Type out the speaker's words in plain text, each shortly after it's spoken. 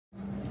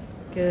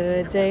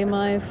Good day,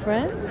 my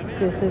friends.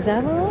 This is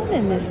Avalon,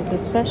 and this is a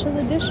special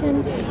edition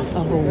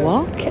of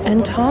Walk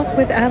and Talk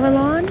with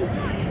Avalon,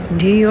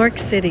 New York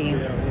City.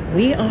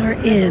 We are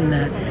in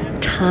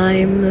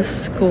Times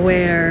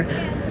Square.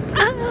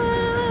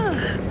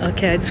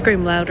 Okay, I'd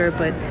scream louder,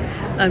 but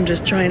I'm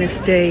just trying to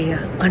stay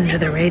under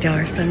the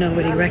radar so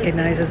nobody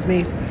recognizes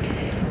me.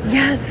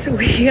 Yes,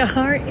 we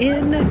are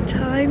in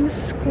Times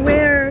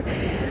Square.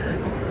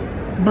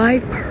 My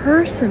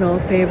personal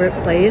favorite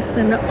place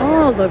in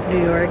all of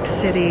New York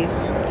City.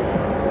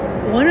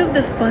 One of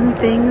the fun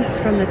things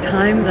from the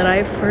time that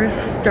I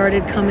first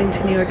started coming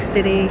to New York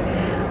City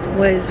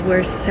was where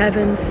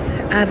 7th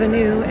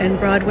Avenue and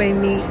Broadway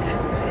meet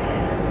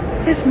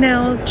is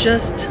now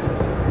just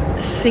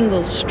a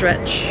single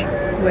stretch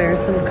where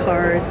some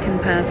cars can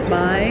pass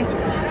by.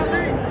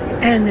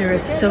 And there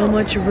is so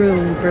much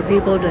room for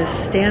people to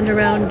stand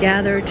around,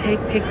 gather,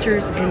 take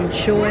pictures,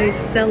 enjoy,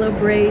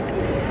 celebrate.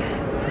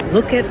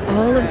 Look at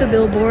all of the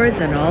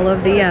billboards and all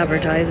of the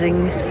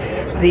advertising,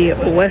 the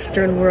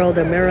Western world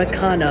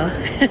Americana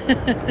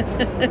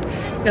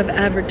of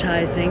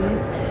advertising.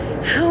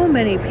 How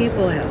many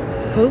people have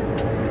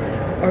hoped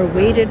or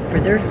waited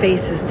for their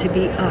faces to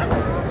be up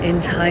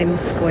in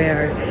Times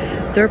Square,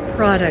 their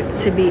product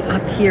to be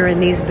up here in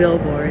these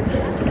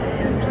billboards?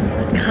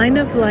 Kind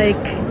of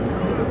like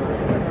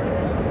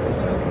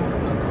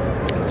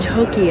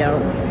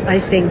Tokyo, I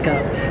think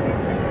of.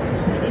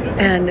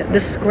 And the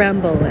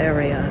Scramble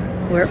area,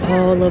 where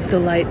all of the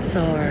lights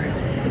are.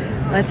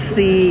 That's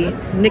the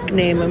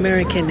nickname,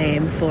 American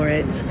name for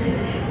it.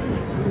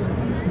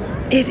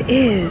 It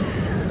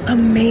is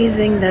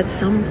amazing that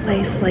some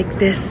place like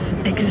this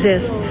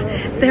exists.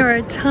 There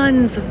are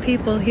tons of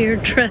people here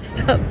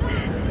dressed up.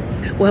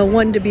 Well,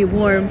 one, to be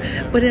warm,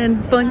 but a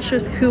bunch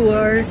of who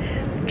are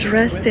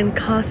dressed in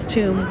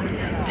costume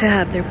to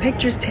have their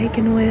pictures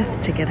taken with,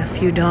 to get a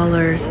few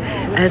dollars,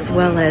 as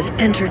well as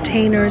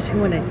entertainers who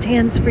want to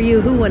dance for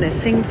you, who want to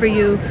sing for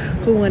you,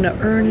 who want to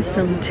earn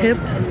some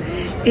tips.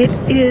 It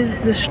is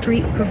the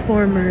street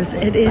performers.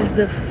 It is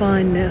the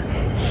fun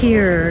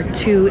here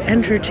to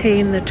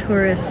entertain the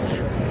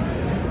tourists.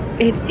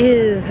 It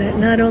is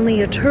not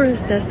only a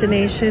tourist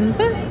destination,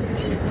 but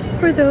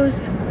for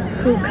those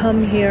who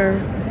come here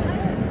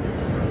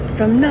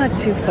from not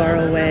too far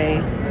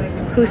away,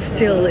 who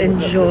still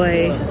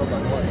enjoy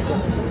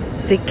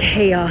the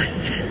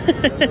chaos,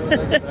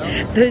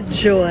 the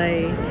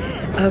joy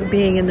of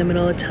being in the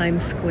middle of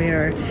Times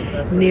Square,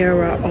 near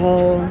where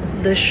all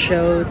the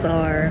shows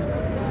are,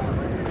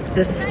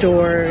 the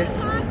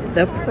stores.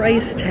 The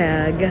price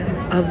tag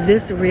of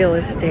this real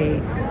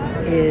estate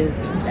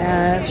is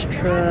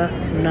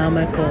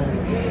astronomical.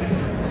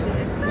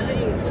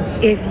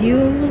 If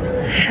you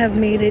have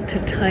made it to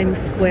Times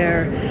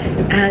Square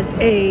as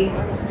a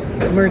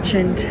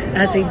merchant,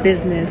 as a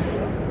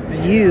business,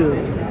 you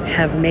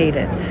have made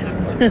it.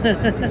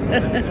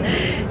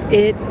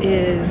 It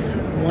is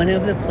one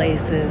of the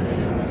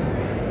places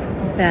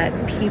that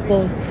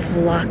people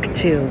flock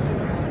to,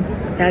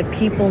 that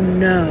people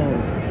know.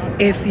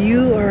 If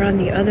you are on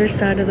the other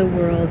side of the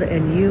world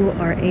and you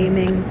are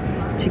aiming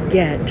to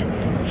get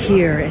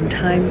here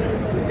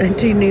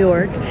into New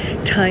York,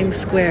 Times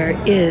Square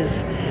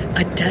is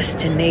a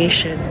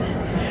destination.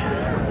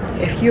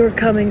 If you're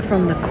coming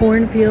from the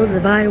cornfields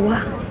of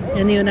Iowa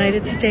in the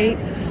United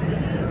States,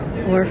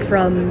 or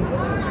from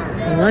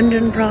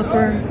London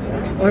proper,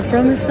 or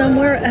from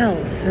somewhere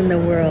else in the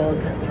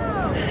world,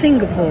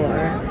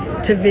 Singapore,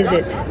 to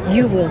visit,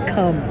 you will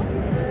come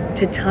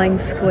to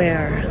Times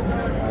Square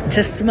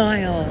to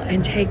smile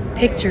and take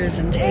pictures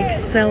and take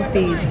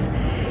selfies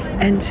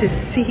and to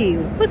see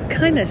what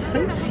kind of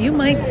sights you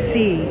might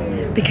see,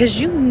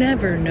 because you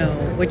never know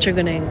what you're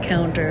going to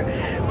encounter,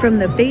 from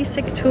the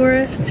basic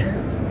tourist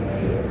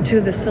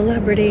to the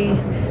celebrity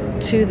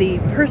to the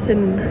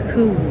person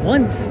who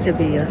wants to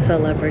be a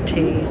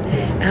celebrity,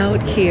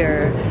 out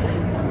here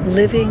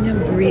living,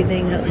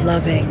 breathing,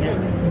 loving,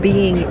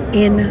 being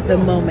in the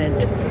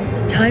moment.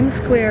 Times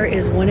Square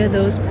is one of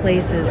those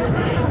places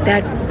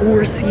that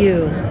force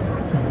you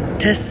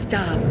to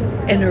stop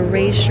and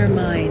erase your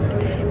mind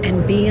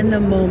and be in the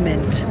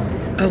moment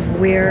of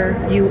where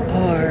you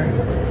are,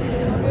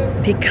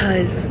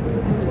 because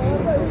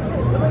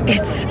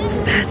it's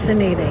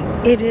fascinating.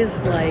 It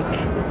is like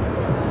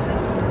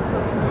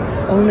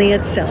only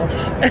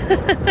itself.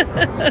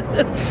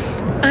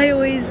 I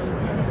always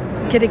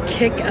get a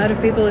kick out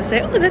of people who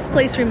say, oh, this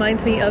place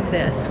reminds me of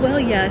this. Well,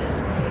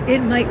 yes, it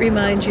might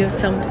remind you of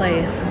some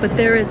place, but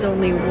there is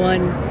only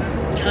one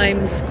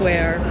Times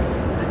Square,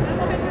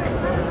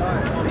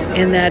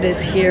 and that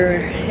is here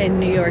in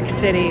New York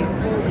City.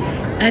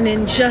 And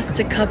in just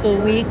a couple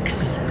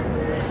weeks,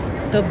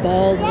 the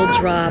ball will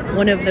drop.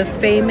 One of the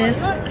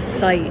famous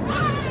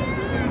sights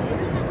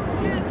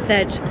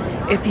that,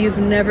 if you've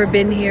never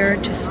been here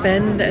to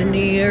spend a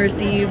New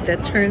Year's Eve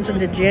that turns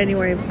into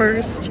January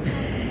 1st,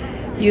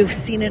 you've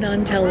seen it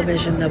on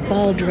television. The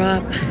ball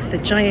drop, the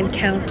giant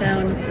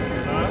countdown,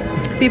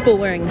 people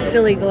wearing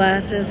silly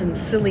glasses and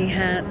silly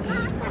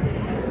hats.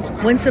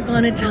 Once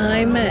upon a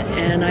time,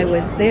 and I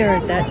was there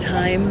at that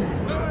time,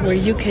 where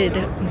you could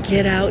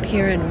get out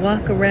here and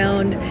walk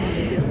around.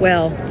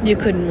 Well, you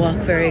couldn't walk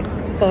very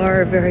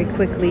far very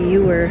quickly.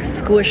 You were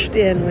squished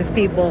in with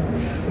people.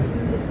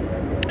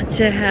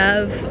 To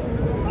have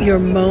your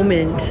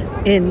moment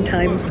in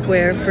Times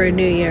Square for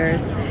New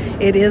Year's,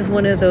 it is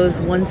one of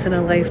those once in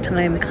a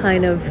lifetime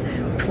kind of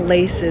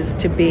places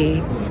to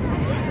be.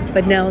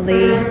 But now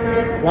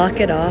they block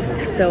it off,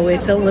 so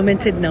it's a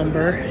limited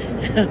number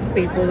of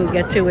people who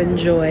get to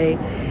enjoy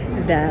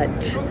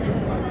that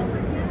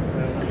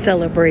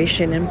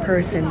celebration in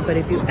person. But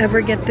if you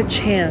ever get the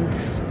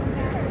chance,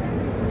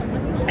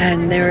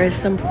 and there is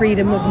some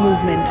freedom of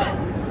movement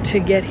to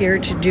get here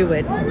to do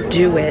it,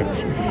 do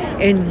it.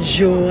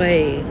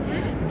 Enjoy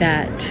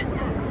that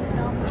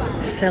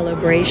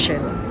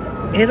celebration.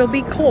 It'll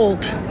be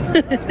cold.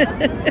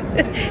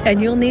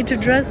 And you'll need to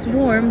dress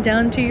warm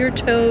down to your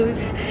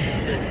toes.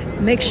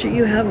 Make sure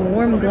you have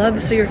warm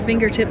gloves so your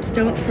fingertips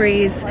don't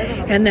freeze,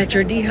 and that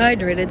you're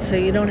dehydrated so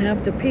you don't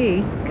have to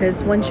pee,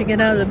 because once you get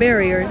out of the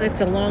barriers,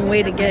 it's a long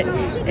way to get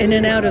in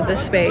and out of the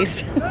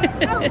space.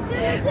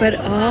 But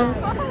all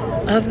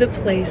of the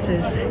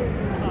places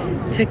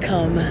to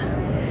come,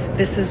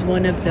 this is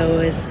one of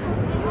those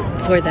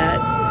for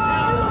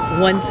that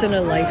once in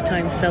a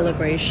lifetime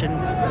celebration.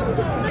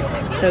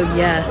 So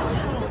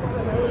yes,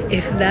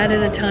 if that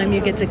is a time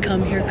you get to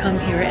come here, come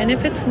here. And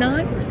if it's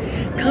not,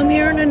 come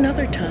here on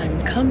another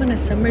time. Come on a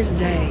summer's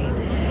day.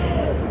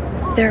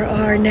 There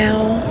are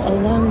now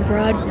along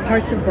broad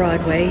parts of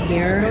Broadway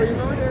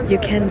here. You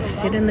can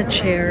sit in the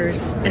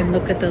chairs and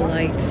look at the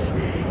lights.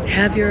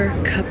 Have your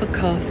cup of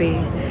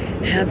coffee.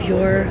 Have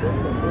your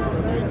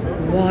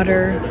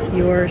water,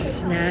 your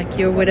snack,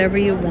 your whatever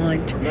you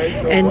want.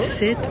 And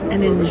sit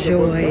and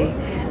enjoy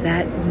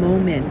that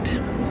moment.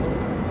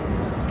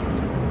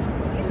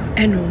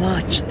 And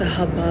watch the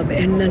hubbub,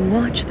 and then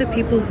watch the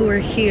people who are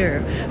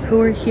here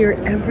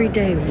every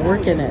day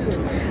working it,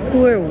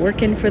 who are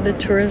working for the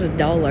tourist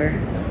dollar.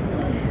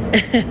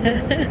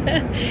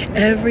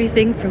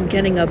 Everything from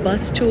getting a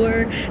bus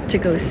tour, to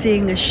go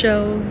seeing a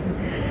show,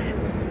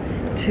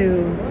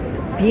 to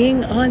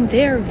being on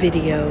their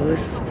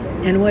videos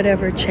and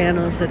whatever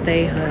channels that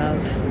they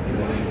have.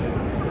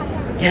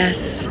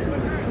 Yes,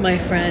 my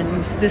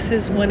friends, this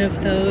is one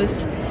of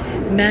those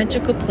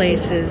magical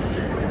places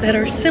that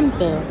are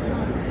simple,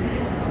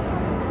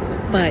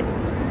 but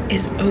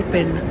is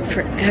open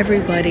for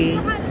everybody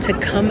to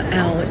come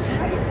out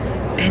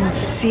and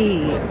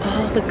see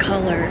all the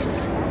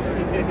colors,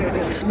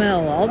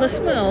 smell all the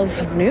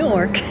smells of New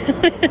York,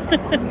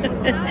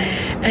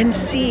 and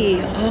see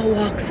all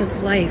walks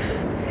of life.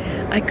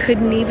 I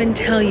couldn't even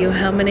tell you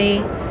how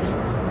many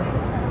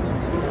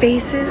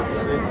faces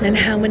and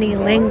how many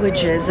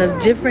languages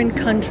of different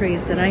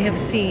countries that I have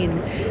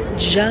seen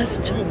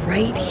just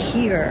right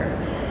here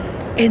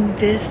in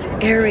this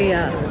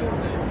area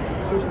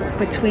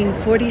between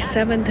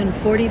 47th and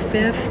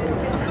 45th,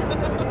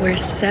 where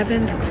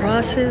 7th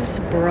crosses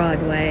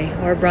Broadway,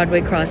 or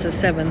Broadway crosses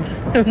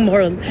 7th,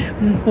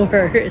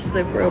 more is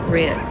the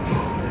appropriate.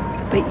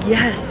 But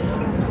yes,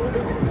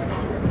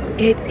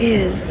 it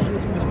is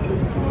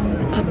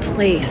a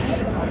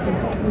place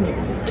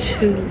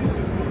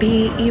to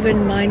be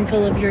even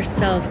mindful of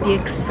yourself, the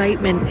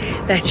excitement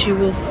that you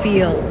will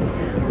feel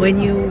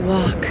when you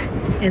walk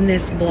in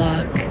this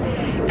block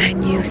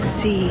and you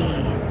see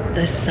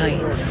the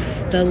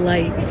sights, the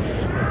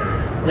lights,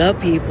 the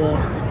people.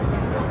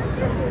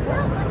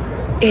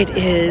 It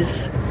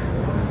is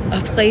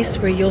a place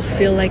where you'll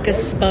feel like a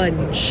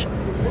sponge,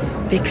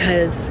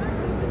 because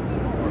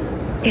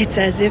it's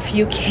as if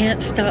you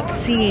can't stop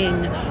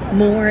seeing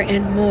more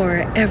and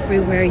more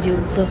everywhere you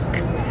look,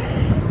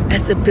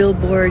 as the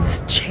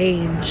billboards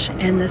change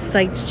and the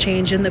sights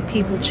change and the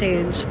people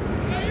change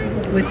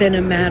within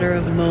a matter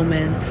of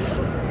moments.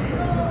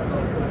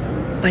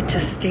 But to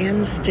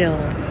stand still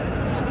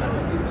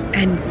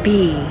and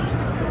be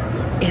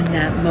in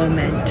that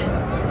moment,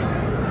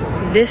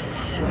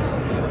 this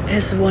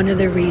is one of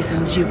the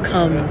reasons you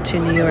come to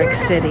New York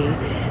City.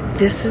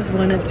 This is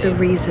one of the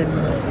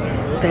reasons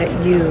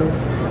that you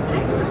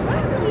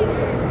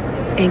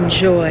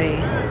enjoy,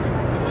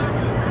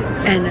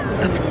 and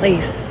a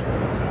place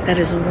that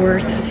is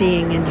worth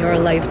seeing in your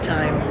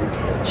lifetime,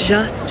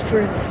 just for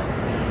its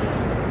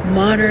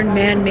modern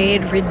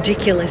man-made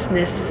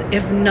ridiculousness,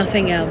 if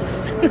nothing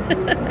else.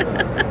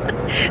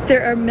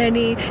 There are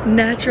many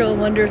natural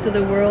wonders of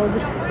the world,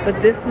 but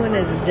this one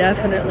is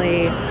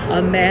definitely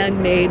a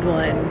man-made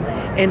one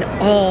in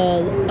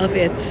all of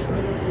its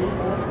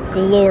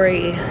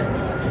glory,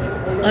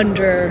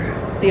 under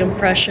the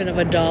impression of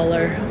a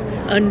dollar,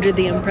 under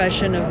the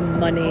impression of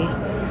money.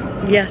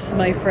 Yes,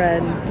 my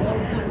friends,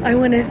 I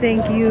want to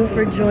thank you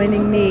for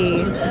joining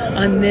me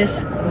on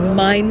this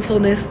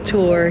mindfulness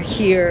tour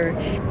here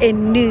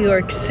in New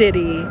York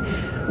City.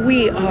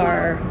 We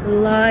are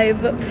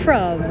live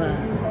from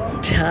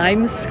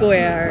Times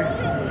Square.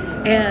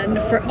 And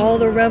for all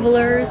the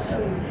revelers,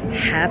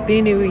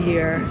 Happy New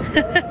Year.